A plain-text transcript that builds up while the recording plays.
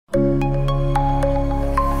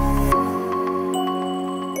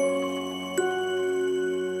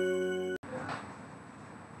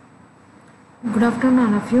Good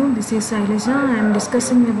afternoon all of you. This is O.Sailaja. I am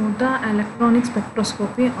discussing about the electronic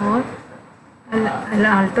spectroscopy or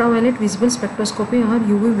ultraviolet visible spectroscopy or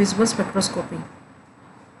UV visible spectroscopy.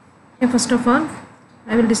 Okay, first of all,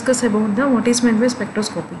 I will discuss about what is meant by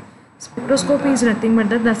spectroscopy. Spectroscopy is nothing but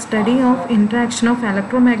the study of interaction of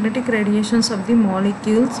electromagnetic radiations of the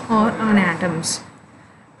molecules or on atoms.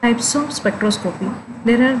 Types of spectroscopy.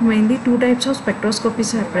 There are mainly two types of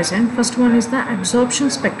spectroscopies are present. First one is the absorption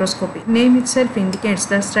spectroscopy. Name itself indicates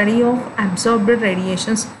the study of absorbed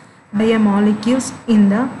radiations by a molecules in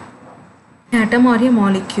the atom or a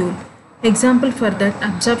molecule. Example for that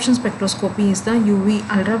absorption spectroscopy is the UV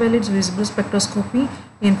ultraviolet visible spectroscopy,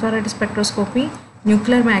 infrared spectroscopy,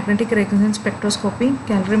 nuclear magnetic resonance spectroscopy,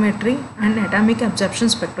 calorimetry and atomic absorption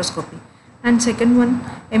spectroscopy. And second one,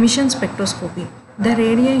 emission spectroscopy. The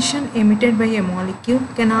radiation emitted by a molecule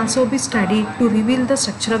can also be studied to reveal the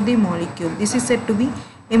structure of the molecule. This is said to be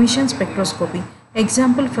emission spectroscopy.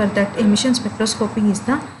 Example for that emission spectroscopy is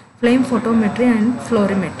the flame photometry and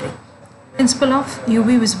fluorimetry. Principle of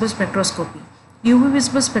UV visible spectroscopy. UV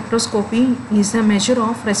visible spectroscopy is a measure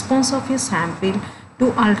of response of a sample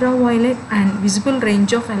to ultraviolet and visible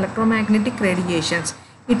range of electromagnetic radiations.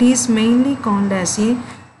 It is mainly called as a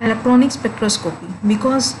electronic spectroscopy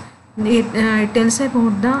because it tells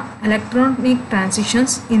about the electronic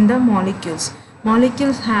transitions in the molecules.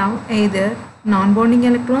 Molecules have either non-bonding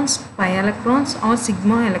electrons, pi electrons or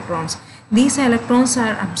sigma electrons. These electrons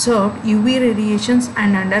are absorbed UV radiations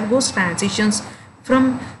and undergoes transitions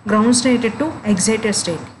from ground state to excited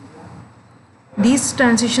state. These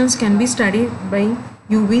transitions can be studied by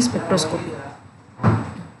UV spectroscopy.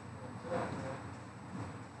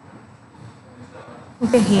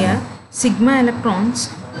 Okay, here sigma electrons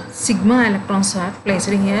are placed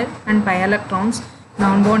here and pi electrons,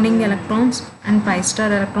 non-bonding electrons and pi star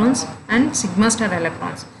electrons and sigma star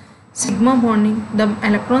electrons. Sigma bonding, the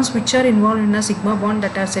electrons which are involved in the sigma bond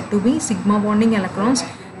that are said to be sigma bonding electrons.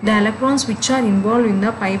 The electrons which are involved in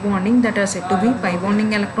the pi bonding that are said to be pi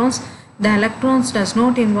bonding electrons. The electrons does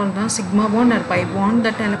not involve the sigma bond or pi bond,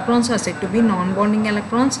 that electrons are said to be non-bonding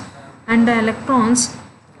electrons, and the electrons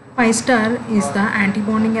pi star is the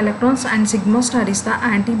anti-bonding electrons and sigma star is the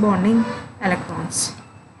anti-bonding electrons.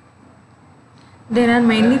 There are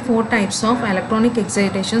mainly four types of electronic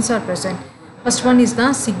excitations are present. First one is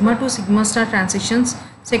the sigma to sigma star transitions,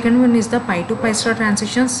 second one is the pi to pi star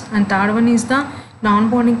transitions, and third one is the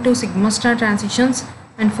non-bonding to sigma star transitions,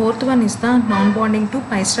 and fourth one is the non-bonding to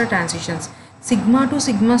pi star transitions. Sigma to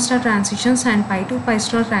sigma star transitions and pi to pi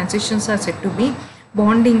star transitions are said to be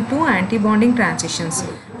bonding to anti-bonding transitions,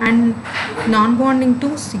 and non-bonding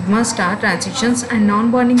to sigma star transitions and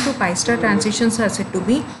non-bonding to pi star transitions are said to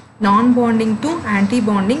be non-bonding to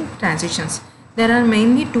anti-bonding transitions. There are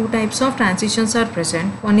mainly two types of transitions are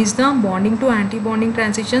present. One is the bonding to anti-bonding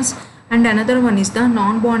transitions and another one is the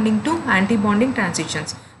non-bonding to anti-bonding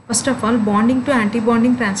transitions. First of all, bonding to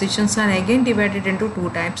anti-bonding transitions are again divided into two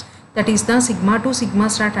types, that is the sigma to sigma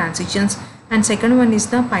star transitions and second one is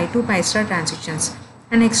the pi to pi star transitions.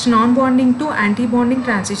 And next, non-bonding to anti-bonding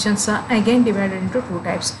transitions are again divided into two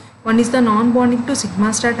types. One is the non-bonding to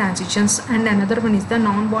sigma star transitions and another one is the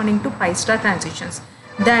non-bonding to pi star transitions.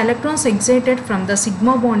 The electrons excited from the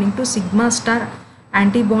sigma bonding to sigma star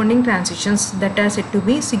anti-bonding transitions that are said to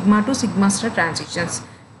be sigma to sigma star transitions.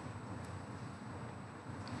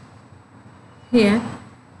 Here,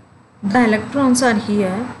 the electrons are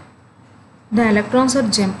here. The electrons are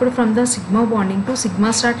jumped from the sigma bonding to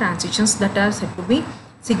sigma star transitions that are said to be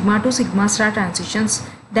sigma to sigma star transitions.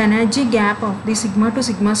 The energy gap of the sigma to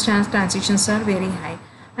sigma star transitions are very high.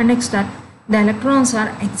 And next, that the electrons are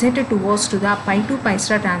excited towards to the pi to pi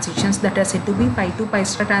star transitions that are said to be pi to pi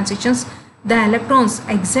star transitions. The electrons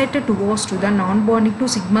excited towards to the non-bonding to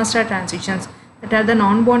sigma star transitions that are the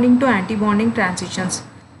non-bonding to anti-bonding transitions.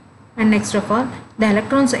 And next of all, the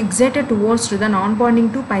electrons excited towards to the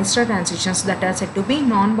non-bonding to pi star transitions that are said to be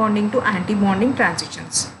non-bonding to anti-bonding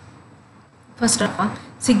transitions. First of all,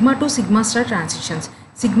 sigma to sigma star transitions.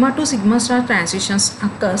 Sigma to sigma star transitions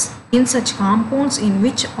occurs in such compounds in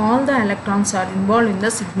which all the electrons are involved in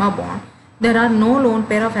the sigma bond. There are no lone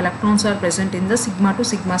pair of electrons are present in the sigma to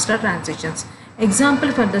sigma star transitions.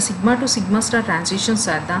 Example for the sigma to sigma star transitions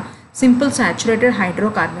are the simple saturated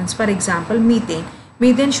hydrocarbons. For example, methane.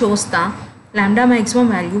 Methane shows the lambda maximum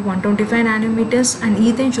value 125 nanometers and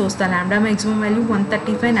ethane shows the lambda maximum value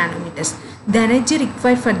 135 nanometers. The energy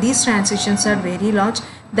required for these transitions are very large.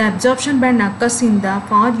 The absorption band occurs in the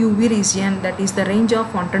far UV region, that is the range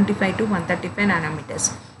of 125 to 135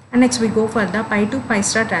 nanometers. And next we go for the pi to pi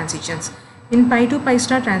star transitions. In pi to pi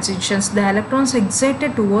star transitions, the electrons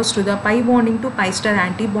excited towards to the pi bonding to pi star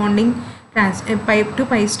anti-bonding pi to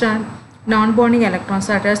pi star non-bonding electrons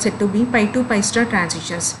that are said to be pi to pi star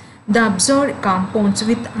transitions. The observed compounds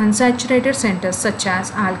with unsaturated centers such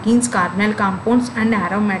as alkenes, carbonyl compounds and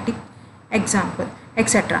aromatic example,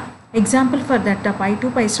 etc. Example for that the pi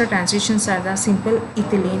to pi star transitions are the simple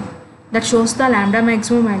ethylene that shows the lambda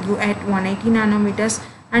maximum value at 180 nanometers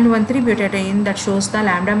and 1,3-butadiene that shows the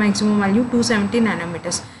lambda maximum value 270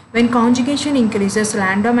 nanometers. When conjugation increases,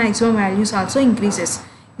 lambda maximum values also increases.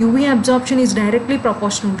 UV absorption is directly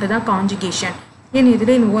proportional to the conjugation. In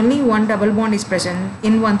ethylene, only one double bond is present.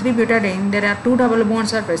 In 1,3-butadiene, there are two double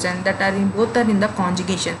bonds are present that are in both are in the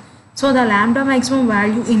conjugation. So the lambda maximum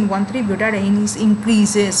value in 1,3-butadiene is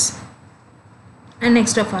increases. And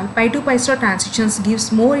next of all, pi to pi star transitions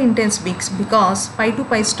gives more intense peaks because pi to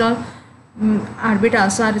pi star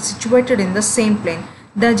orbitals are situated in the same plane.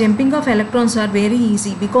 The jumping of electrons are very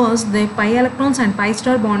easy because the pi electrons and pi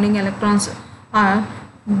star bonding electrons are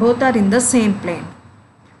both are in the same plane.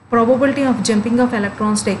 Probability of jumping of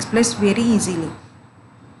electrons takes place very easily.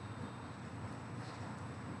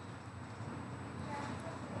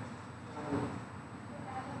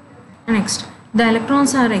 Next, the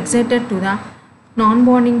electrons are excited to the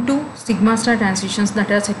non-bonding to sigma star transitions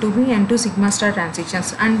that are said to be N2 sigma star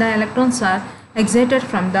transitions, and the electrons are excited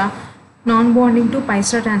from the non-bonding to pi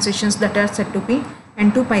star transitions that are said to be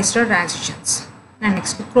N2 pi star transitions. And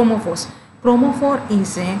next, chromophores. Chromophore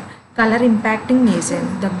is a color impacting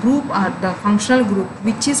agent, the group or the functional group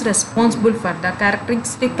which is responsible for the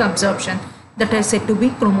characteristic absorption that are said to be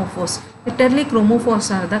chromophores. Literally,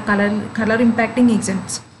 chromophores are the color impacting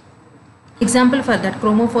agents. Example for that,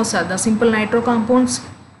 chromophores are the simple nitro compounds,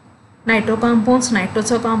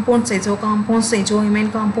 nitroso compounds, azo compounds,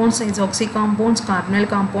 azoamine compounds, azoxy compounds, carbonyl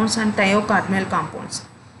compounds and thiocarbonyl compounds.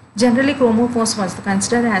 Generally, chromophores was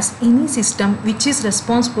considered as any system which is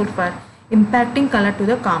responsible for impacting color to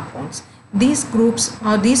the compounds. These groups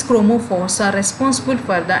or these chromophores are responsible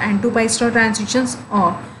for the N2 pi star transitions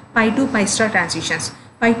or pi to pi star transitions.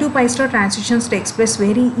 Pi to pi star transitions takes place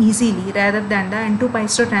very easily rather than the N2 pi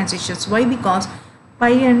star transitions. Why? Because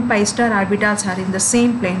pi and pi star orbitals are in the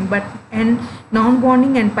same plane, but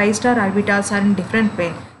non-bonding and pi star orbitals are in different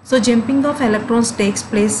plane. So jumping of electrons takes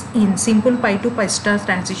place in simple pi to pi star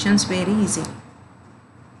transitions very easily.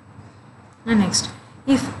 And next,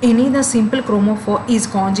 if any the simple chromophore is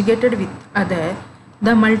conjugated with other,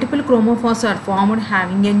 the multiple chromophores are formed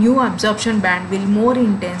having a new absorption band will more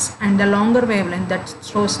intense and the longer wavelength that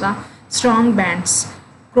shows the strong bands.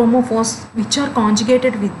 Chromophores which are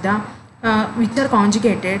conjugated with the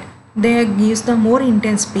they gives the more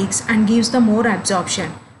intense peaks and gives the more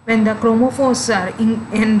absorption. When the chromophores are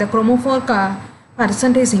in the chromophore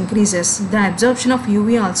percentage increases, the absorption of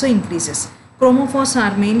UV also increases. Chromophores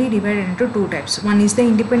are mainly divided into two types. One is the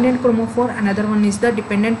independent chromophore, another one is the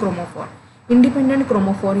dependent chromophore. Independent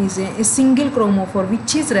chromophore is a single chromophore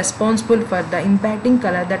which is responsible for the impacting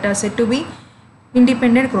color that are said to be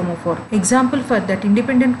independent chromophore. Example for that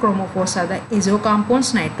independent chromophores are the azo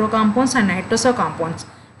compounds, nitro compounds and nitroso compounds.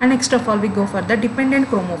 And next of all we go for the dependent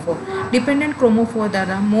chromophore. Dependent chromophore,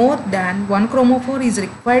 there are more than one chromophore is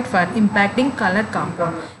required for impacting color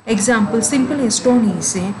compound. Example, simple acetone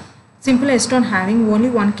is a simple acetone having only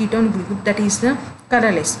one ketone group, that is the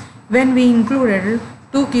colorless. When we included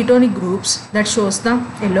two ketonic groups, that shows the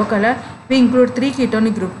yellow color, we include three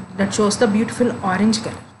ketonic groups, that shows the beautiful orange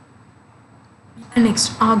color. And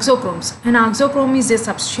next, oxochromes. An oxochrome is a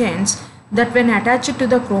substance that when attached to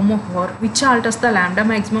the chromophore which alters the lambda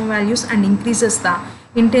maximum values and increases the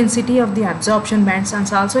intensity of the absorption bands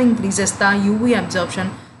and also increases the UV absorption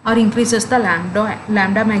or increases the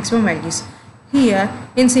lambda maximum values. Here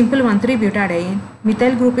in simple 1,3-butadiene,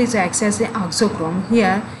 methyl group is acts as a oxochrome.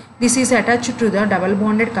 Here this is attached to the double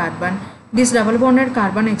bonded carbon. This double bonded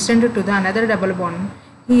carbon extended to the another double bond.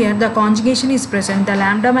 Here the conjugation is present. The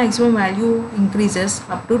lambda maximum value increases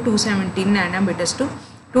up to 217 nanometers to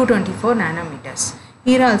 224 nanometers.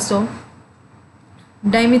 Here also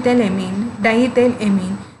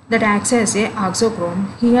diethylamine that acts as a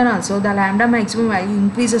oxochrome. Here also the lambda maximum value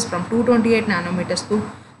increases from 228 nanometers to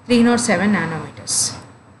 307 nanometers.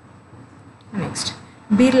 Next,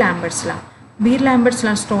 Beer-Lambert's law. Beer-Lambert's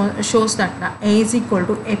law shows that A is equal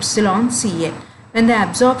to epsilon Cl when the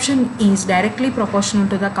absorption is directly proportional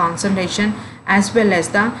to the concentration as well as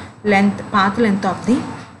the path length of the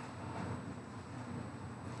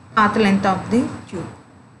tube.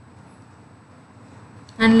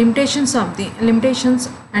 And limitations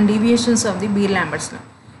and deviations of the Beer-Lambert's law.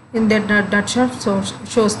 In that chart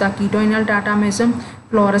shows the ketoenol tautomism,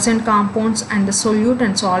 fluorescent compounds and the solute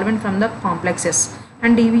and solvent from the complexes.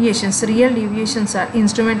 And deviations, real deviations are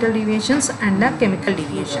instrumental deviations and the chemical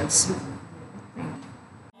deviations.